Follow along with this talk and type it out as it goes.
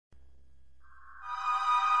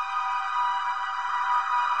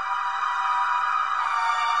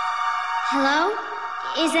Hello?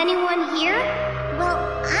 Is anyone here? Well,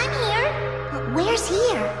 I'm here. But where's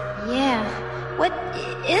here? Yeah. What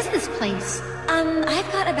is this place? I've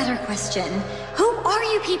got a better question. Who are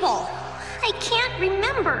you people? I can't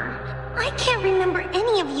remember. I can't remember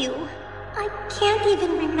any of you. I can't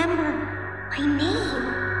even remember my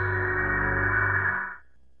name.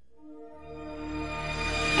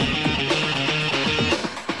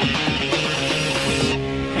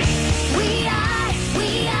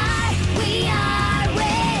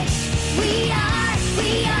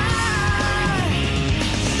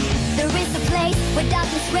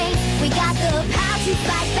 We got the power to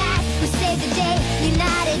fight back. We save the day,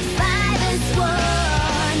 united, 5 as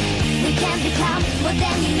one. We can become more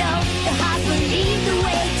than you know. The heart will lead the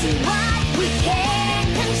way to what we can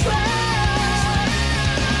control.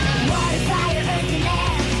 Water, fire, earth, and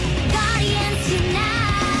air, guardians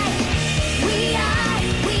unite. We are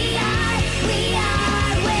Wish. We are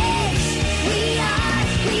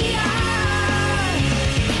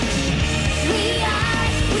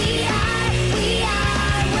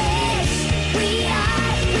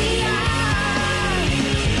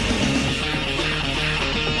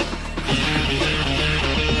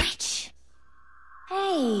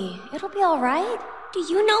It'll be all right. Do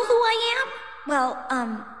you know who I am? Well,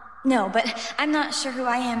 no, but I'm not sure who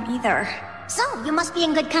I am either. So, you must be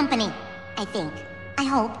in good company. I think. I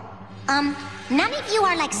hope. None of you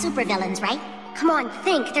are like supervillains, right? Come on,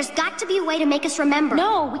 think. There's got to be a way to make us remember.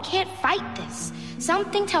 No, we can't fight this.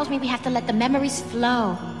 Something tells me we have to let the memories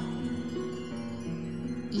flow.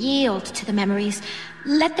 Yield to the memories.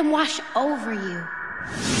 Let them wash over you.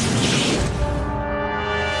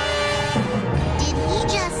 Did he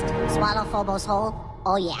just swallow Phobos whole?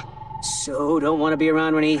 Oh, yeah. So don't want to be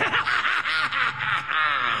around when he... The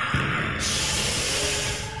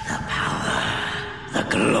power. The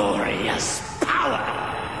glorious power.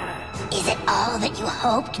 Is it all that you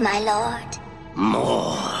hoped, my lord?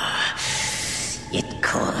 More. It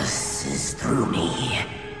courses through me.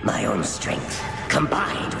 My own strength,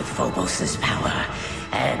 combined with Phobos' power,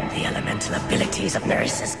 and the elemental abilities of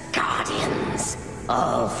Neris's guardians.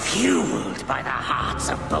 All fueled by the hearts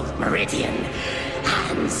of both Meridian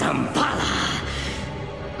and Zambala.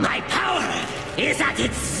 My power is at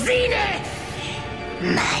its zenith!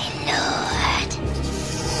 My lord.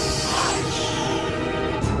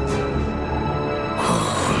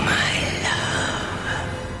 Oh, my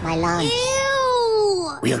love. My lord.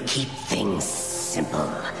 Ew! We'll keep things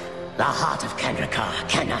simple. The heart of Kandrakar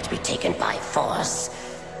cannot be taken by force.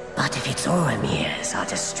 But if its Oromirs are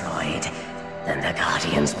destroyed, then the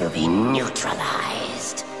Guardians will be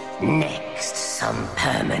neutralized. Next, some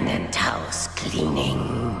permanent house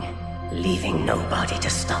cleaning. Leaving nobody to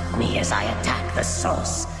stop me as I attack the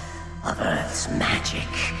source of Earth's magic.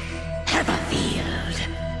 Everfield,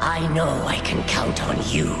 I know I can count on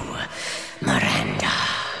you, Miranda.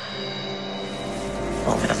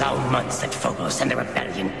 Over the long months that Phobos and the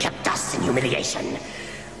Rebellion kept us in humiliation,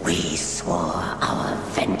 we swore our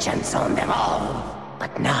vengeance on them all.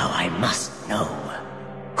 But now I must know.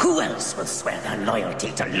 Who else will swear their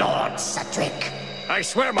loyalty to Lord Cedric? I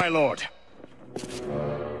swear, my lord.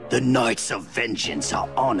 The Knights of Vengeance are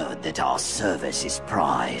honored that our service is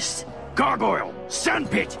prized. Gargoyle,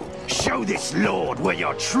 Sandpit, show this lord where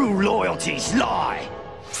your true loyalties lie.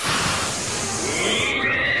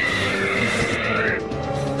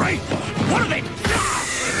 Right, what are they?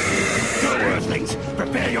 Go, Earthlings,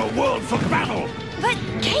 prepare your world for battle. But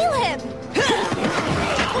Caleb!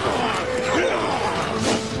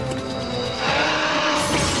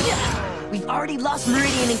 We've already lost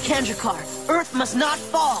Meridian and Kandrakar. Earth must not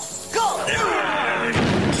fall. Go!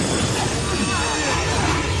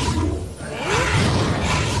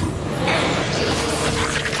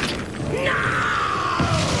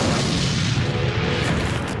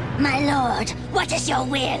 My lord, what is your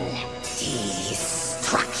will?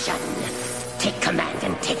 Destruction. Take command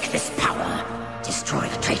and take this power. Destroy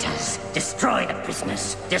the traitors. Destroy the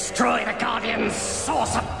prisoners. Destroy the Guardian's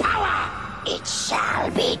source of power. It shall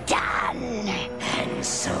be done. And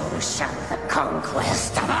so shall the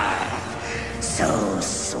conquest of Earth. So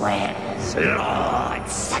swears Lord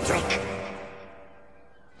Cedric.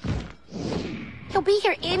 He'll be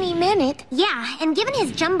here any minute. Yeah, and given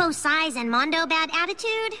his jumbo size and Mondo bad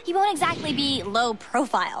attitude... He won't exactly be low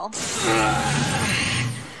profile.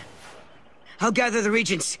 I'll gather the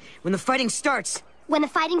regents when the fighting starts. When the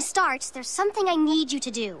fighting starts, there's something I need you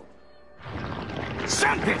to do.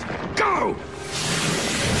 Sandpit, go!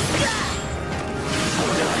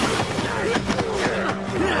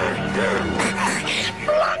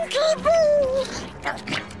 Blanky Boo!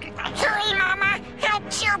 Hurry, Mama! Help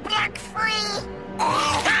your Black free!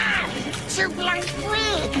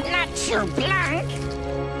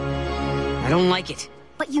 don't like it.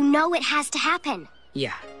 But you know it has to happen.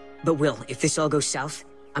 Yeah, but Will, if this all goes south,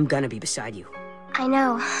 I'm gonna be beside you. I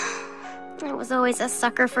know. I was always a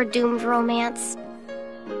sucker for doomed romance.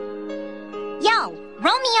 Yo,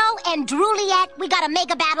 Romeo and Juliet, we got a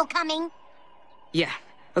mega battle coming. Yeah,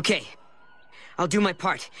 okay. I'll do my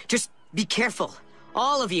part. Just be careful.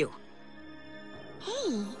 All of you.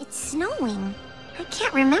 Hey, it's snowing. I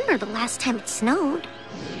can't remember the last time it snowed.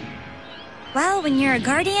 Well, when you're a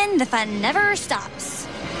guardian, the fun never stops.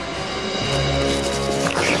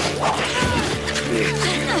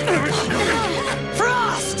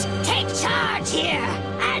 Frost! Take charge here!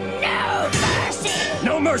 And no mercy!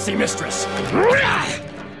 No mercy, mistress!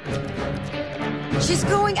 She's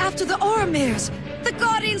going after the Oromirs. The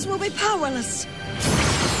Guardians will be powerless.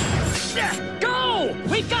 Go!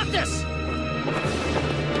 We got this!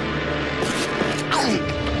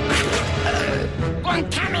 I'm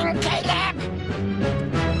coming, Caleb!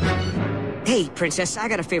 Hey, Princess, I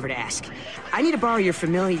got a favor to ask. I need to borrow your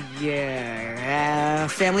familiar,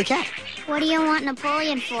 family cat. What do you want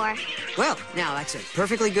Napoleon for? Well, now, that's a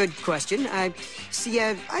perfectly good question. I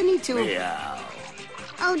need to... Meow.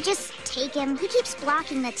 Oh, just take him. He keeps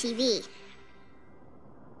blocking the TV.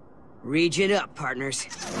 Region up, partners.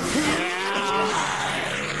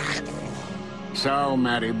 So,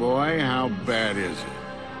 Matty boy, how bad is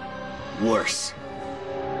it? Worse.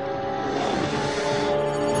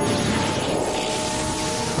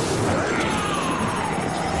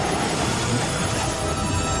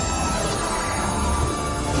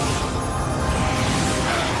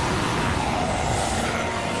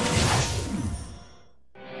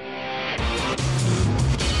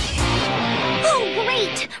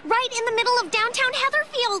 Right in the middle of downtown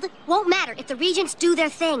Heatherfield! Won't matter if the Regents do their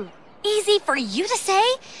thing. Easy for you to say?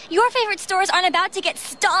 Your favorite stores aren't about to get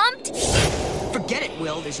stomped? Forget it,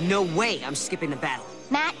 Will. There's no way I'm skipping the battle.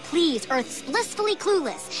 Matt, please, Earth's blissfully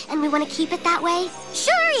clueless, and we want to keep it that way.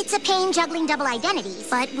 Sure, it's a pain juggling double identities,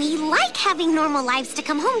 but we like having normal lives to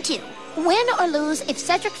come home to. Win or lose, if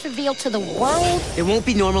Cedric's revealed to the world... There won't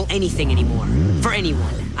be normal anything anymore. For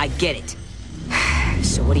anyone. I get it.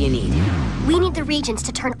 So what do you need? We need the Regents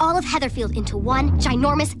to turn all of Heatherfield into one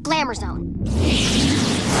ginormous glamour zone.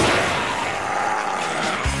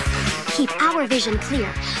 Keep our vision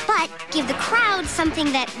clear, but give the crowd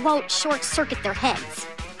something that won't short-circuit their heads.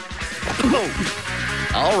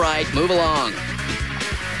 All right, move along.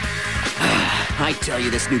 I tell you,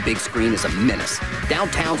 this new big screen is a menace.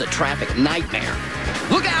 Downtown's a traffic nightmare.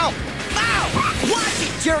 Look out! Ow! Watch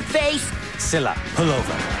it, jerkface! Scylla, pull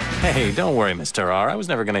over. Hey, don't worry, Mr. R. I was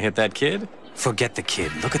never gonna hit that kid. Forget the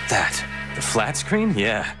kid. Look at that. The flat screen?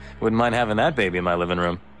 Yeah. Wouldn't mind having that baby in my living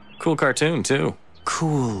room. Cool cartoon, too.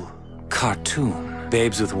 Cool cartoon.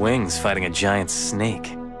 Babes with wings fighting a giant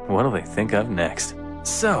snake. What'll they think of next?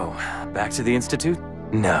 So, back to the Institute?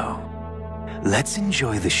 No. Let's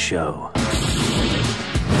enjoy the show.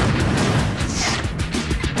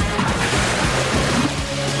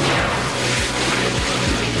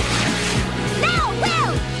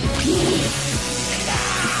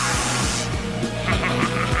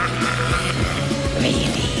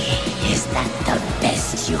 Is that the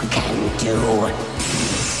best you can do?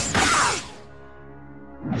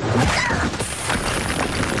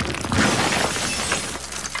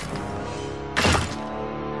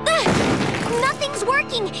 Nothing's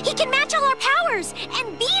working! He can match all our powers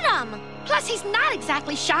and beat them! Plus, he's not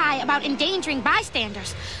exactly shy about endangering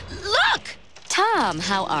bystanders. Look! Tom,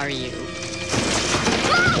 how are you?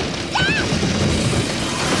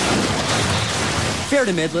 Fair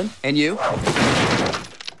to Midland. And you?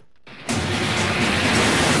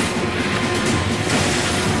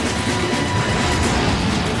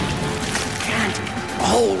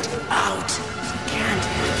 Hold out. Can't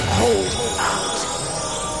hold out.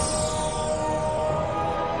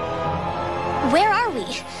 Where are we?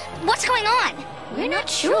 What's going on? We're not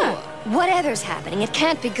sure. Whatever's happening, it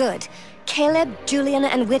can't be good. Caleb, Julian,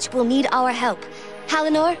 and Witch will need our help.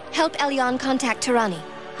 Halinor, help Elion contact Tirani.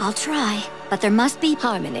 I'll try, but there must be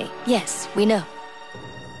harmony. Yes, we know.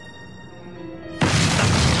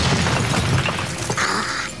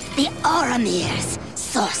 The Oromirs,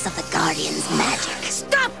 source of the Guardian's magic.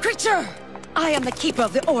 Stop, creature! I am the keeper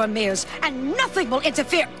of the Oromirs, and nothing will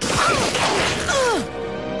interfere.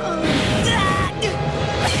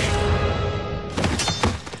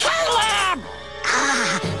 Caleb!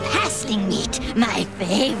 Pasting meat, my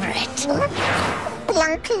favorite.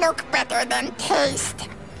 Blanc look better than taste.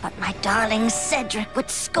 But my darling Cedric would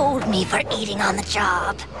scold me for eating on the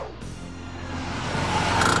job.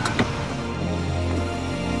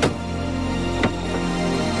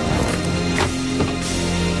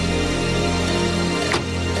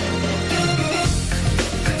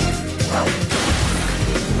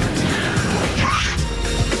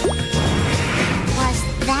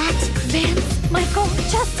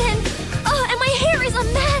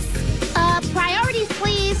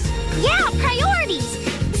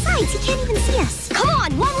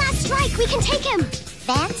 We can take him!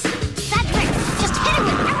 Vance? Cedric! Just hit him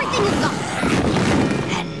with everything you've got!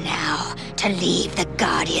 And now, to leave the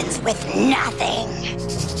Guardians with nothing!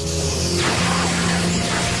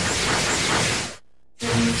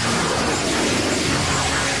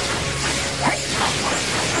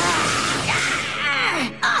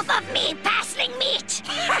 Off of me, pasling meat!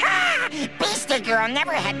 Beastie Girl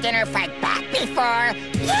never had dinner fight back before.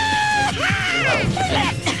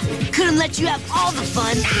 Couldn't let you have all the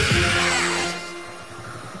fun.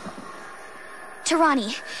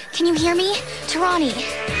 Tarani, can you hear me? Tarani.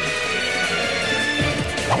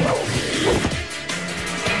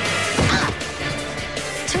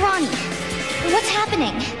 Tarani, what's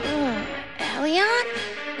happening? Elion?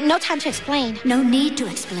 No time to explain. No need to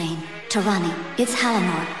explain. Tarani, it's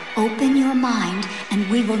Halinor. Open your mind, and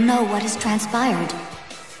we will know what has transpired.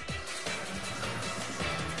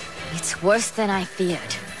 It's worse than I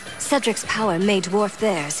feared. Cedric's power may dwarf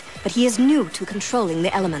theirs, but he is new to controlling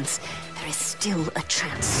the elements. There is still a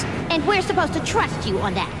chance. And we're supposed to trust you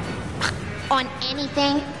on that. On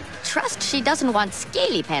anything? Trust she doesn't want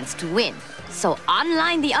Scaly Pants to win. So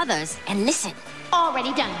online the others and listen.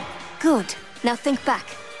 Already done. Good. Now think back.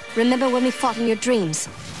 Remember when we fought in your dreams?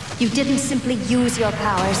 You didn't simply use your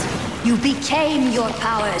powers. You became your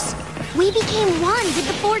powers. We became one with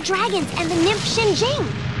the 4 dragons and the nymph Shinjing.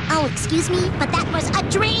 Oh, excuse me, but that was a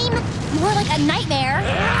dream? More like a nightmare.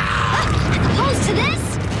 Opposed to this?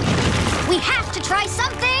 We have to try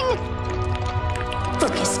something!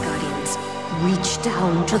 Focus, Guardians. Reach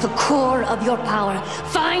down to the core of your power.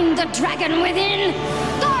 Find the dragon within!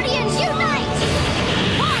 Guardians, unite!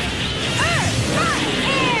 One, earth, fire,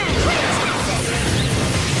 air,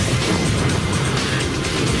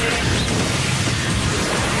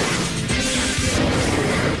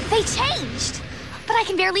 They changed! But I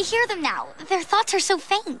can barely hear them now. Their thoughts are so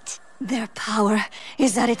faint. Their power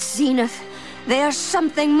is at its zenith. They are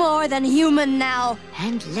something more than human now.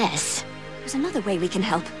 And less. There's another way we can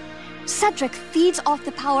help. Cedric feeds off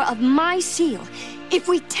the power of my seal. If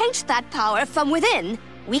we taint that power from within,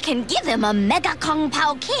 we can give him a Mega Kung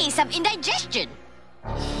Pao case of indigestion.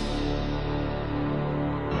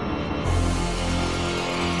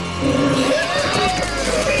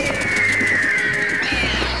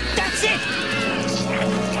 That's it!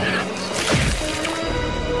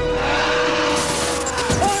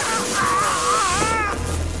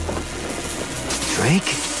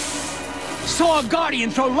 Drake? Saw a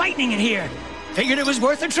Guardian throw lightning in here. Figured it was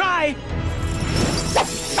worth a try.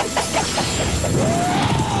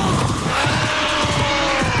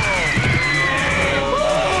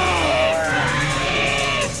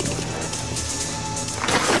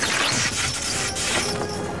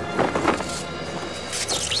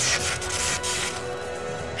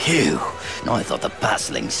 Phew. I thought the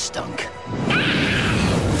pasling stunk.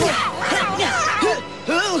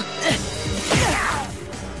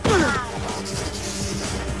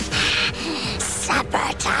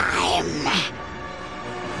 Supper time.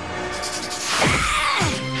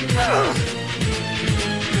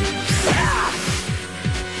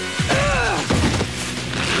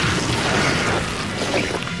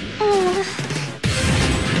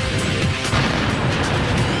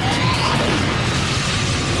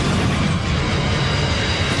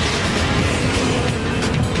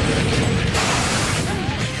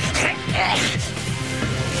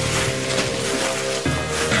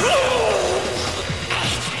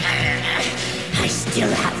 I still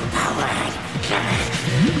have power.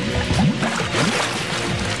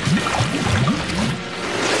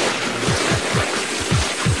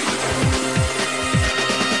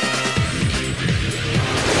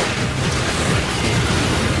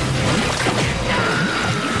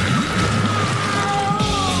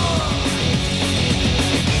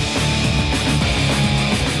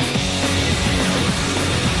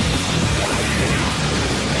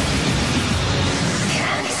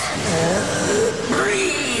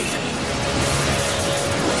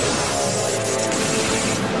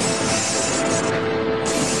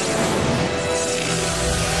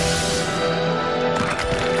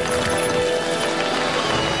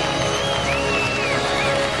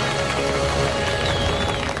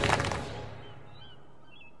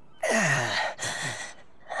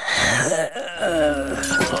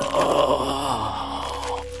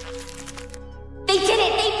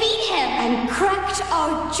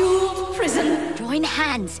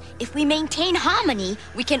 If we maintain harmony,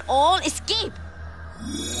 we can all escape.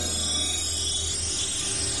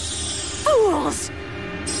 Fools!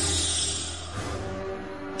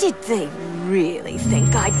 Did they really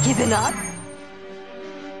think I'd given up?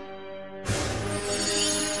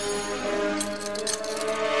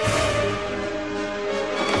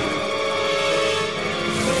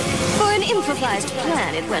 supervised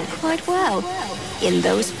plan, it went quite well. In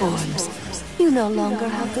those forms, you no longer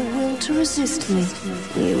have the will to resist me.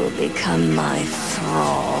 You will become my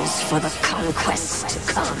thralls for the conquest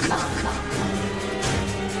to come.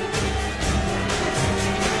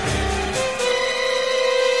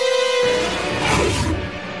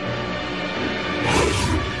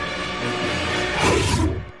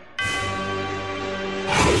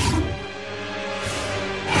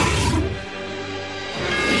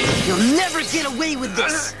 You'll never get away with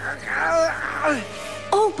this!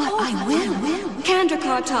 Oh, but I will.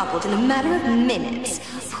 Kandrakar toppled in a matter of minutes.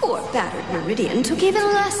 Poor battered Meridian took even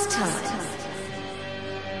less time.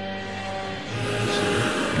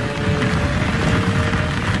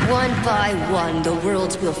 One by one, the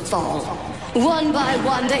worlds will fall. One by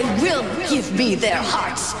one, they will give me their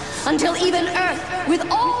hearts. Until even Earth, with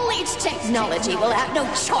all its technology, will have no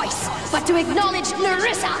choice but to acknowledge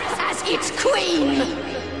Nerissa as its queen!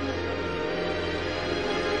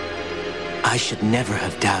 I should never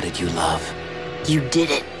have doubted you, love. You did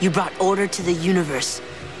it. You brought order to the universe.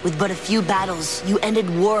 With but a few battles, you ended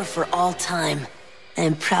war for all time. I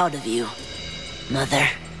am proud of you, Mother.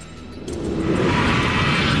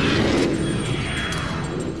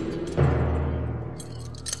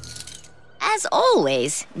 As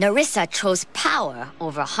always, Nerissa chose power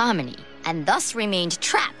over harmony, and thus remained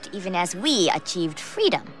trapped even as we achieved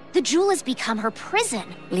freedom. The jewel has become her prison,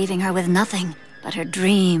 leaving her with nothing but her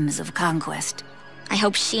dreams of conquest. I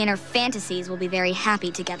hope she and her fantasies will be very happy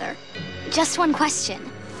together. Just one question.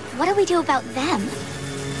 What do we do about them?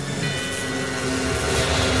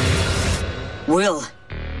 Will.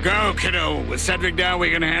 Go, kiddo. With Cedric down, we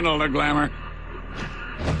can handle the glamour.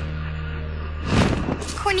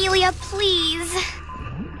 Cornelia, please.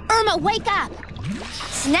 Irma, wake up!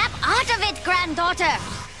 Snap out of it, granddaughter!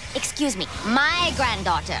 Excuse me, my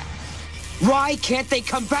granddaughter. Why can't they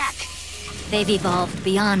come back? They've evolved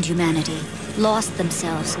beyond humanity, lost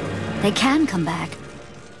themselves. They can come back.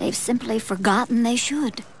 They've simply forgotten they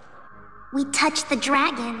should. We touched the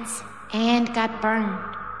dragons. And got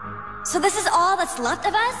burned. So this is all that's left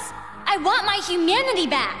of us? I want my humanity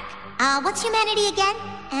back! What's humanity again?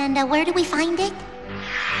 And where do we find it?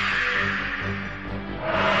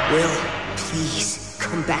 Will, please,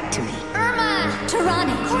 come back to me. Irma!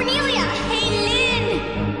 Tarani! Cornelia! Hey,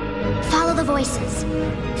 Lynn! Follow the voices.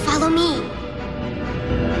 Follow me.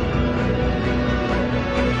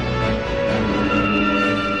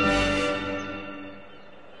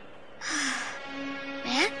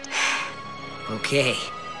 Matt? Okay.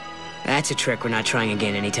 That's a trick we're not trying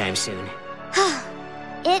again anytime soon.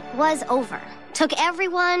 It was over. Took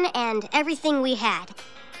everyone and everything we had.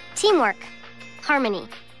 Teamwork. Harmony.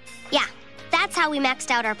 Yeah, that's how we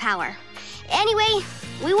maxed out our power. Anyway,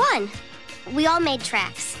 we won. We all made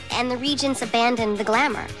tracks, and the Regents abandoned the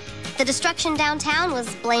glamour. The destruction downtown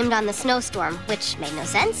was blamed on the snowstorm, which made no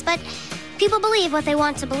sense, but people believe what they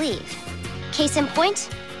want to believe. Case in point,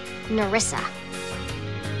 Nerissa.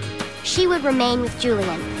 She would remain with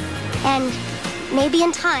Julian, and maybe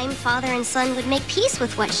in time, father and son would make peace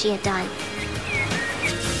with what she had done.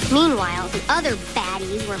 Meanwhile, the other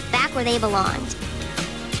baddies were back where they belonged.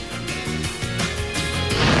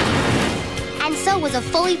 And so was a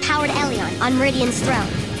fully powered Elion on Meridian's throne,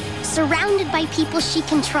 surrounded by people she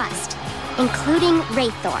can trust, including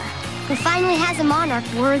Raithor, who finally has a monarch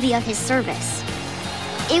worthy of his service.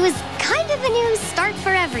 It was kind of a new start for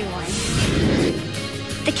everyone.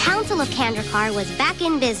 The Council of Kandrakar was back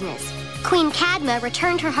in business. Queen Kadma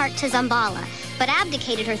returned her heart to Zambala, but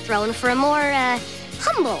abdicated her throne for a more,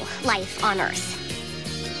 humble life on Earth.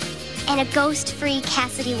 And a ghost-free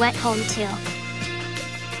Cassidy went home, too.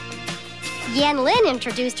 Yan Lin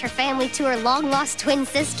introduced her family to her long-lost twin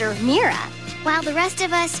sister, Mira, while the rest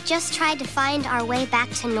of us just tried to find our way back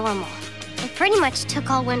to normal. It pretty much took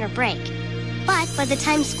all winter break. But by the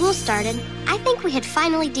time school started, I think we had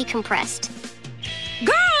finally decompressed.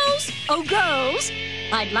 Girls! Oh, girls!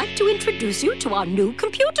 I'd like to introduce you to our new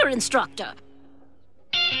computer instructor.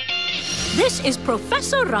 This is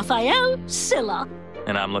Professor Raphael Silla.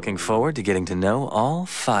 And I'm looking forward to getting to know all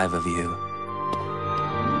 5 of you.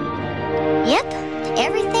 Yep,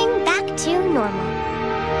 everything back to normal.